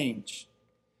not change.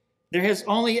 There has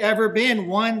only ever been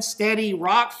one steady,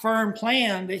 rock-firm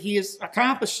plan that he is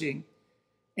accomplishing.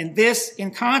 And this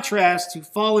in contrast to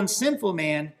fallen sinful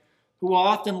man who will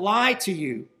often lie to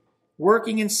you,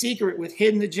 working in secret with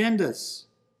hidden agendas.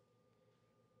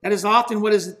 That is often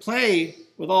what is at play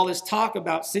with all this talk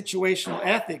about situational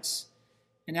ethics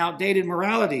and outdated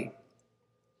morality.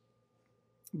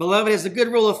 Beloved, as a good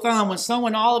rule of thumb, when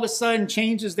someone all of a sudden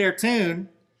changes their tune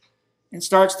and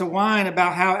starts to whine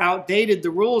about how outdated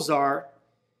the rules are,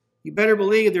 you better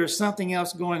believe there's something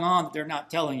else going on that they're not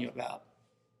telling you about.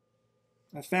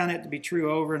 I found it to be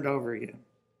true over and over again.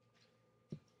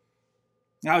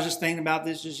 I was just thinking about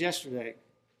this just yesterday.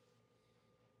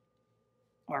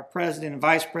 Our president and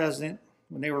vice president,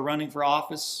 when they were running for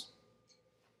office,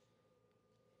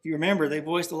 if you remember, they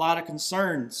voiced a lot of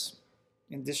concerns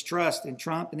and distrust in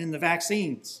Trump and in the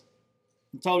vaccines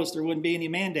and told us there wouldn't be any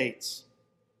mandates.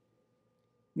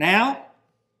 Now,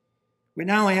 we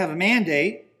not only have a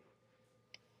mandate,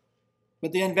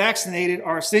 but the unvaccinated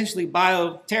are essentially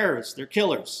bioterrorists. They're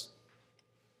killers.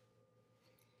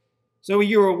 So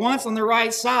you were once on the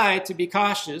right side to be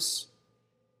cautious,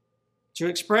 to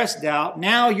express doubt.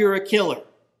 Now you're a killer.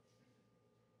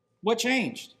 What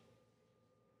changed?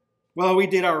 Well, we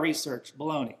did our research.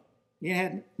 Baloney. You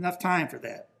had enough time for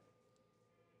that.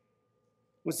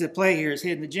 What's at play here is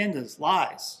hidden agendas,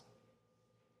 lies.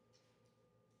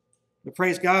 But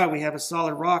praise God, we have a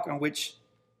solid rock on which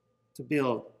to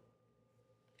build.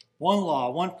 One law,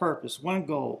 one purpose, one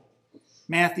goal.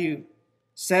 Matthew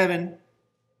 7,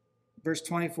 verse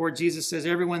 24, Jesus says,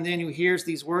 "Everyone then who hears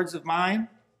these words of mine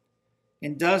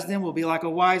and does them will be like a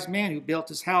wise man who built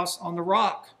his house on the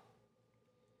rock.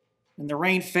 And the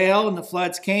rain fell and the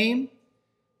floods came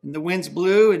and the winds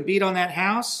blew and beat on that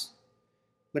house,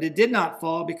 but it did not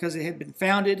fall because it had been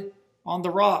founded on the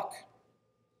rock.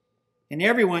 And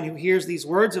everyone who hears these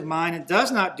words of mine and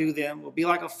does not do them will be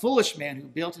like a foolish man who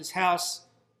built his house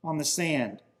on the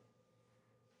sand.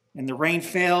 And the rain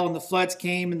fell and the floods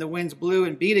came and the winds blew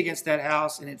and beat against that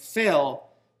house, and it fell,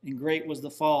 and great was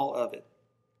the fall of it."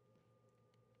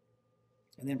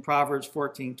 And then Proverbs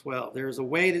 14:12. "There is a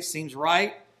way that seems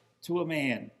right to a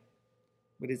man,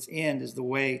 but its end is the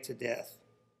way to death."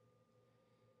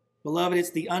 Beloved, it's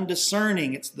the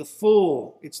undiscerning, it's the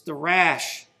fool, it's the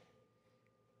rash.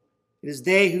 It is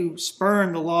they who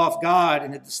spurn the law of God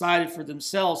and have decided for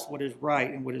themselves what is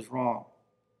right and what is wrong.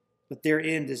 But their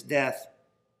end is death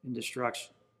and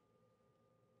destruction.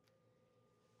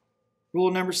 Rule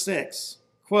number 6,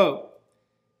 quote,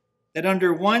 "that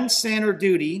under one sin or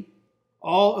duty,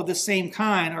 all of the same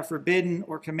kind are forbidden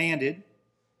or commanded,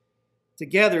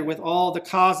 together with all the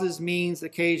causes, means,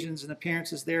 occasions, and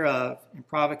appearances thereof, and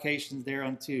provocations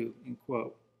thereunto," end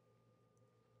quote.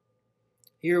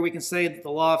 Here we can say that the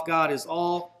law of God is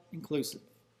all inclusive.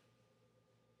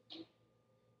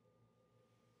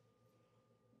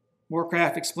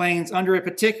 Moorcraft explains, under a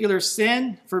particular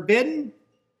sin forbidden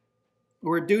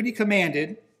or a duty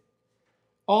commanded,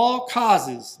 all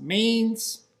causes,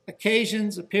 means,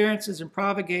 occasions, appearances, and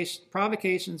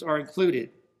provocations are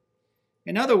included.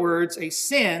 In other words, a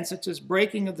sin such as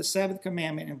breaking of the seventh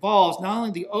commandment involves not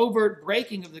only the overt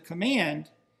breaking of the command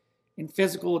in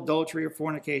physical adultery or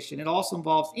fornication, it also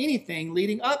involves anything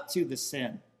leading up to the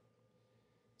sin,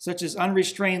 such as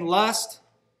unrestrained lust,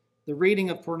 the reading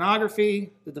of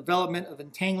pornography, the development of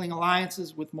entangling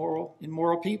alliances with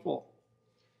immoral people.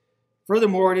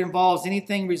 Furthermore, it involves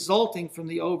anything resulting from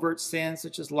the overt sin,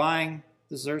 such as lying,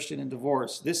 desertion, and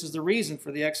divorce. This is the reason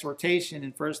for the exhortation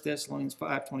in 1 Thessalonians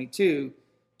 5:22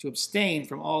 to abstain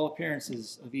from all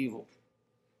appearances of evil.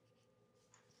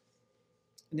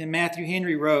 And then Matthew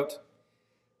Henry wrote,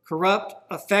 "Corrupt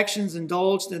affections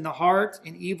indulged in the heart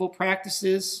and evil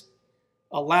practices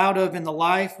allowed of in the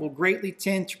life will greatly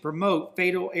tend to promote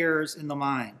fatal errors in the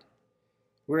mind,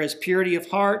 whereas purity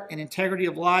of heart and integrity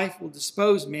of life will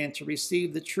dispose men to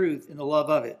receive the truth in the love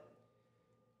of it.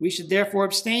 We should therefore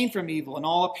abstain from evil and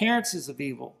all appearances of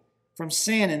evil, from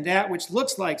sin and that which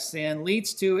looks like sin,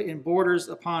 leads to it, and borders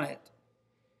upon it.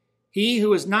 He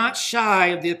who is not shy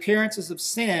of the appearances of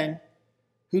sin,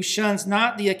 who shuns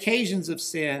not the occasions of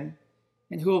sin,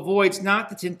 and who avoids not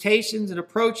the temptations and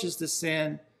approaches to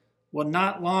sin, will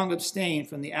not long abstain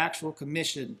from the actual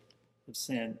commission of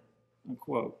sin,"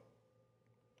 unquote.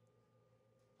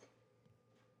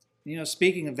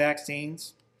 Speaking of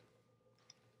vaccines,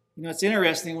 it's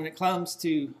interesting when it comes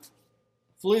to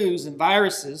flus and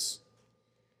viruses,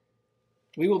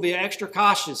 we will be extra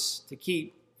cautious to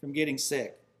keep from getting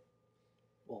sick.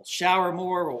 We'll shower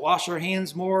more, we'll wash our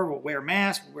hands more, we'll wear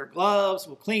masks, we'll wear gloves,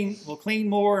 we'll clean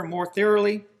more and more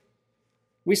thoroughly.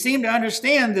 We seem to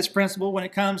understand this principle when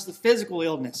it comes to physical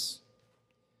illness.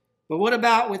 But what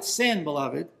about with sin,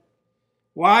 beloved?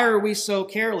 Why are we so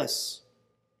careless?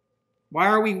 Why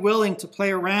are we willing to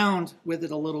play around with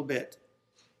it a little bit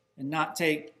and not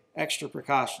take extra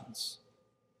precautions?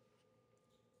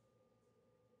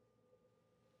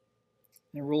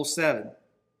 And Rule 7,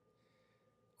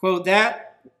 quote, that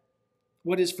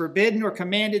what is forbidden or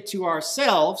commanded to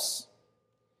ourselves,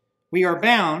 we are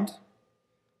bound,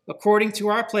 according to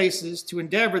our places, to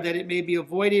endeavor that it may be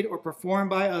avoided or performed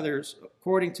by others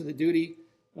according to the duty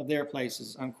of their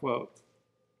places, unquote.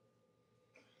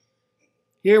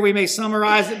 Here we may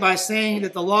summarize it by saying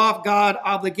that the law of God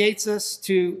obligates us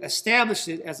to establish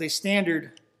it as a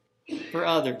standard for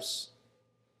others.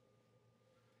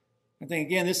 I think,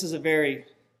 again, this is a very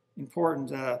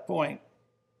important point.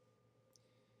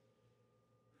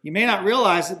 You may not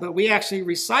realize it, but we actually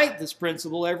recite this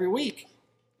principle every week.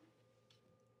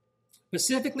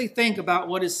 Specifically think about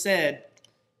what is said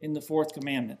in the fourth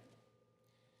commandment.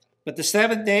 But the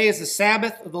seventh day is the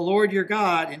Sabbath of the Lord your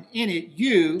God, and in it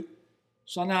you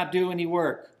shall not do any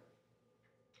work.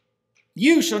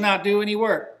 You shall not do any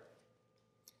work.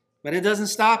 But it doesn't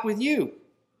stop with you.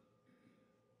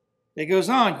 It goes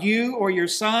on. You or your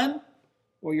son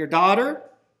or your daughter,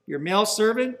 your male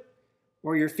servant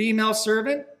or your female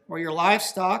servant or your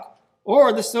livestock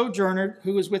or the sojourner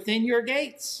who is within your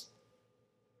gates.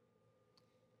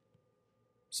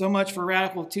 So much for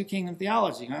radical two-kingdom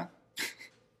theology, huh?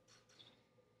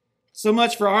 So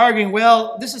much for arguing,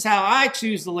 well, this is how I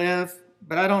choose to live,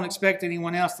 but I don't expect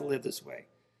anyone else to live this way.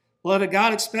 Beloved,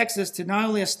 God expects us to not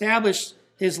only establish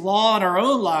his law in our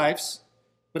own lives,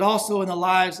 but also in the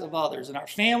lives of others, in our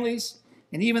families,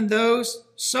 and even those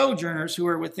sojourners who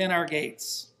are within our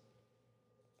gates.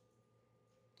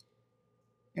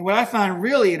 And what I find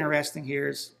really interesting here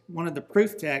is one of the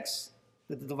proof texts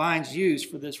that the divines use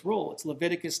for this rule. It's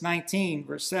Leviticus 19,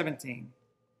 verse 17.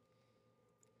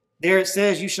 There it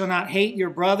says, you shall not hate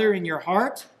your brother in your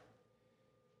heart,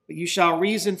 but you shall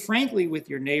reason frankly with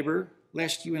your neighbor,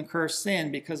 lest you incur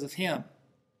sin because of him.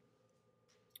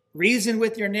 Reason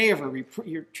with your neighbor.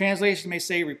 Your translation may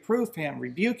say reproof him,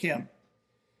 rebuke him.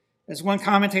 As one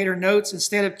commentator notes,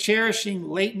 instead of cherishing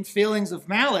latent feelings of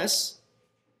malice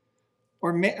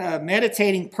or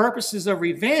meditating purposes of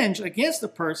revenge against the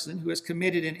person who has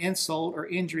committed an insult or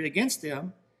injury against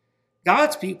them,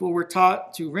 God's people were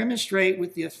taught to remonstrate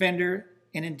with the offender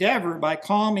and endeavor by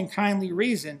calm and kindly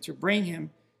reason to bring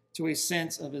him to a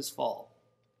sense of his fault.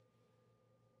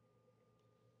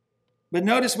 But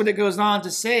notice what it goes on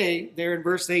to say there in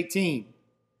verse 18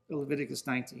 of Leviticus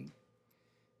 19.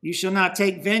 You shall not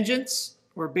take vengeance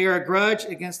or bear a grudge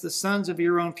against the sons of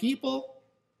your own people,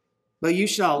 but you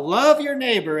shall love your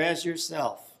neighbor as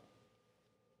yourself.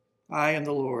 I am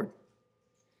the Lord.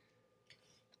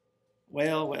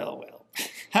 Well.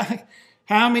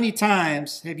 How many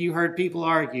times have you heard people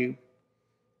argue,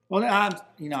 well, I'm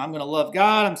going to love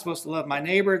God. I'm supposed to love my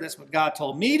neighbor. That's what God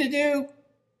told me to do.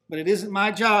 But it isn't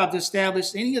my job to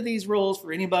establish any of these rules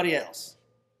for anybody else.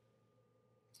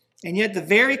 And yet the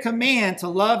very command to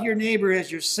love your neighbor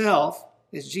as yourself,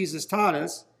 as Jesus taught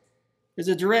us, is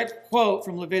a direct quote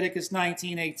from Leviticus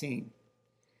 19:18.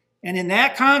 And in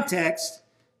that context,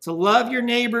 to love your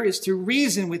neighbor is to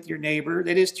reason with your neighbor,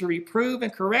 that is to reprove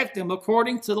and correct them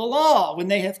according to the law when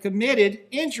they have committed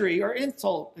injury or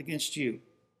insult against you,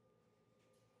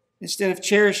 instead of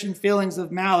cherishing feelings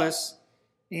of malice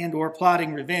and or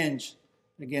plotting revenge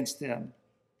against them.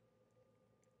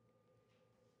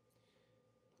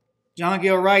 John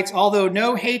Gill writes, although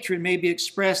no hatred may be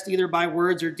expressed either by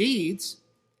words or deeds,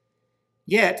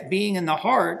 yet being in the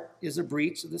heart is a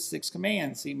breach of the sixth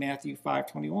command. See Matthew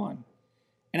 5:21.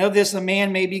 And of this a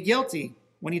man may be guilty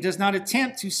when he does not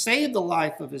attempt to save the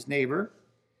life of his neighbor,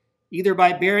 either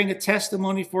by bearing a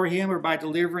testimony for him or by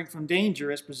delivering from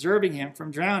danger as preserving him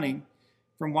from drowning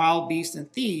from wild beasts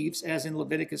and thieves, as in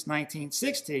Leviticus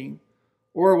 19:16,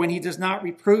 or when he does not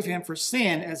reprove him for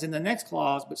sin, as in the next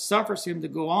clause, but suffers him to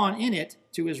go on in it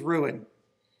to his ruin,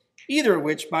 either of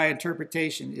which by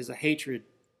interpretation is a hatred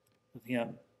of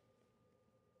him.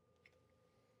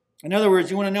 In other words,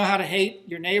 you want to know how to hate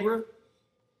your neighbor?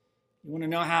 You want to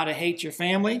know how to hate your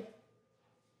family?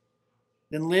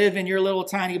 Then live in your little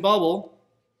tiny bubble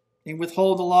and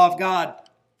withhold the law of God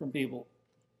from people.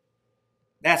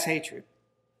 That's hatred.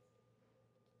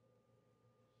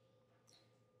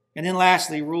 And then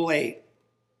lastly, Rule 8,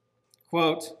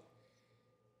 quote,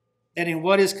 that in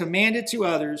what is commanded to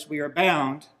others we are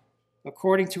bound,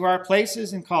 according to our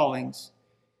places and callings,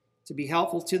 to be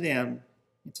helpful to them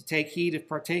and to take heed of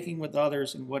partaking with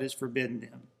others in what is forbidden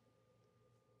them.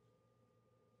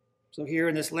 So here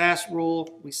in this last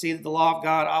rule, we see that the law of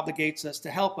God obligates us to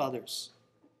help others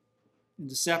and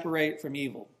to separate from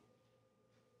evil.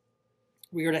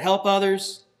 We are to help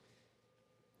others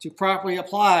to properly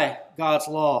apply God's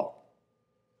law.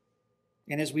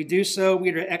 And as we do so, we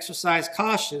are to exercise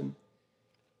caution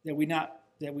that we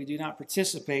do not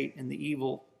participate in the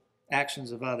evil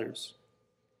actions of others.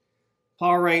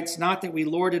 Paul writes, not that we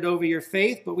lord it over your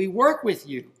faith, but we work with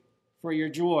you for your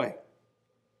joy,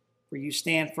 for you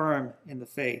stand firm in the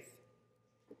faith.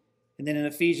 And then in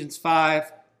Ephesians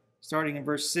 5, starting in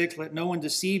verse 6, let no one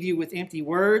deceive you with empty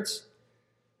words,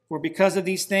 for because of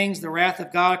these things the wrath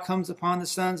of God comes upon the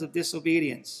sons of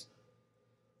disobedience.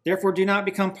 Therefore do not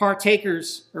become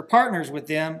partakers or partners with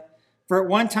them, for at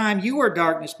one time you were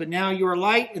darkness, but now you are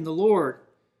light in the Lord.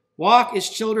 Walk as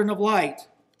children of light,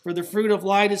 for the fruit of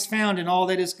light is found in all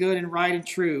that is good and right and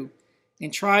true,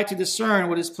 and try to discern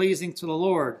what is pleasing to the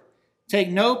Lord. Take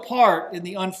no part in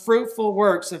the unfruitful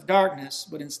works of darkness,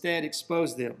 but instead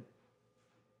expose them.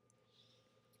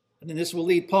 And then this will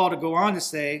lead Paul to go on to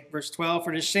say, verse 12,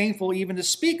 for it is shameful even to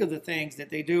speak of the things that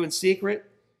they do in secret.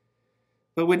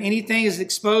 But when anything is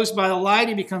exposed by the light,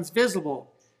 it becomes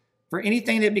visible. For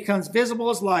anything that becomes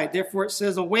visible is light. Therefore it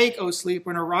says, awake, O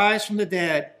sleeper, and arise from the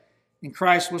dead, and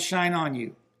Christ will shine on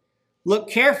you. Look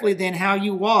carefully then how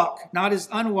you walk, not as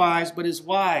unwise, but as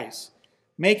wise,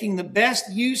 making the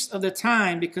best use of the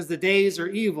time because the days are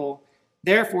evil.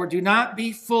 Therefore do not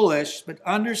be foolish, but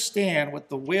understand what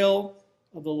the will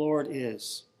of the Lord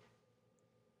is.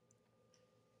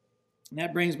 And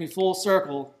that brings me full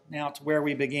circle now to where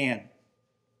we began.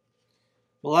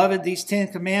 Beloved, these 10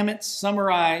 commandments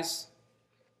summarize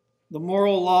the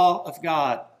moral law of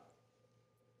God,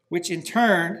 which in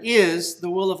turn is the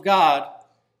will of God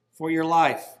for your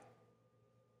life.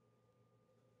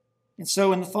 And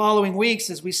so in the following weeks,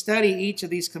 as we study each of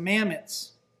these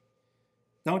commandments,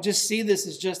 don't just see this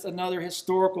as just another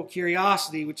historical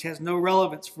curiosity which has no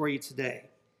relevance for you today.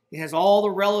 It has all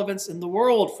the relevance in the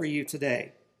world for you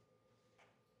today.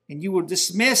 And you will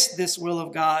dismiss this will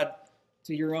of God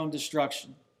to your own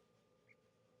destruction.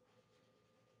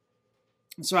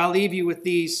 And so I'll leave you with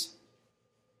these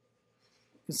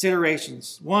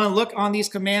considerations. 1, look on these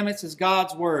commandments as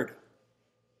God's word.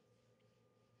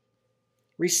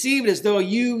 Receive it as though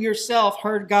you yourself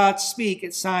heard God speak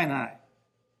at Sinai.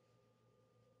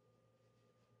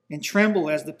 And tremble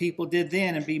as the people did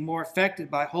then, and be more affected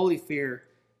by holy fear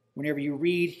whenever you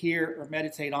read, hear, or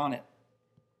meditate on it.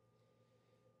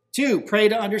 2, pray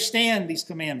to understand these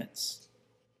commandments.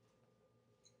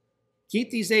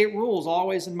 Keep these 8 rules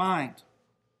always in mind.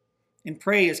 And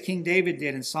pray as King David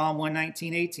did in Psalm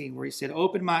 119:18, where he said,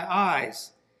 open my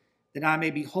eyes that I may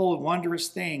behold wondrous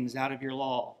things out of your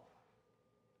law.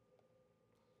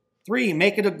 3,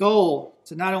 make it a goal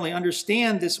to not only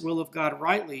understand this will of God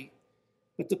rightly,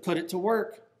 but to put it to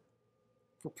work.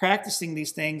 For practicing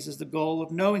these things is the goal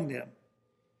of knowing them.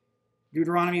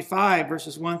 Deuteronomy 5,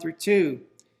 verses 1 through 2.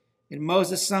 And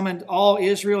Moses summoned all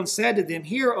Israel and said to them,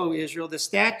 hear, O Israel, the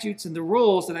statutes and the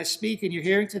rules that I speak in your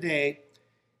hearing today,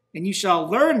 and you shall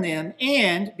learn them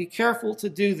and be careful to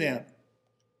do them.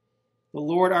 The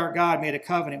Lord our God made a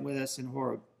covenant with us in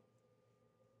Horeb.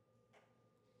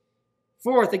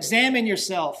 4th, examine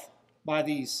yourself by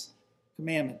these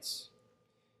commandments.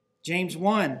 James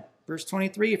 1, verse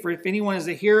 23, for if anyone is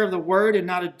a hearer of the word and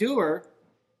not a doer,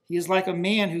 he is like a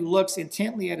man who looks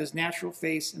intently at his natural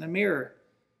face in a mirror.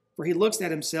 For he looks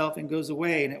at himself and goes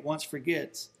away and at once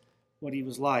forgets what he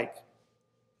was like.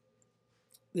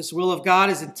 This will of God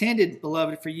is intended,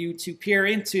 beloved, for you to peer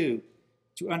into,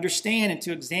 to understand, and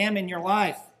to examine your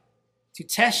life, to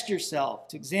test yourself,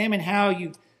 to examine how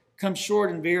you come short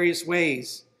in various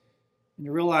ways, and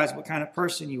to realize what kind of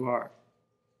person you are.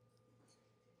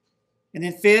 And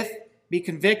then 5th, be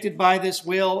convicted by this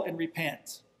will and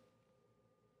repent.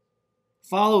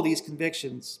 Follow these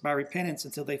convictions by repentance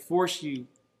until they force you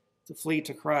to flee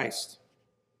to Christ.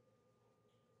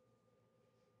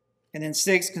 And then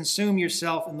 6, consume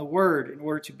yourself in the Word in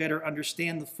order to better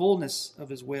understand the fullness of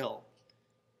His will.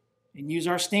 And use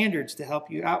our standards to help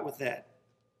you out with that.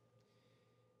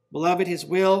 Beloved, His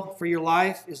will for your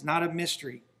life is not a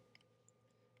mystery.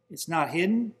 It's not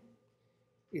hidden.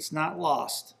 It's not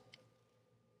lost.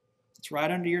 It's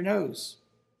right under your nose.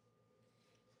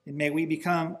 And may we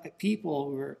become a people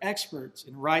who are experts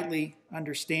in rightly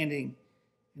understanding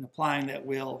and applying that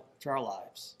will to our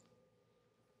lives.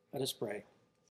 Let us pray.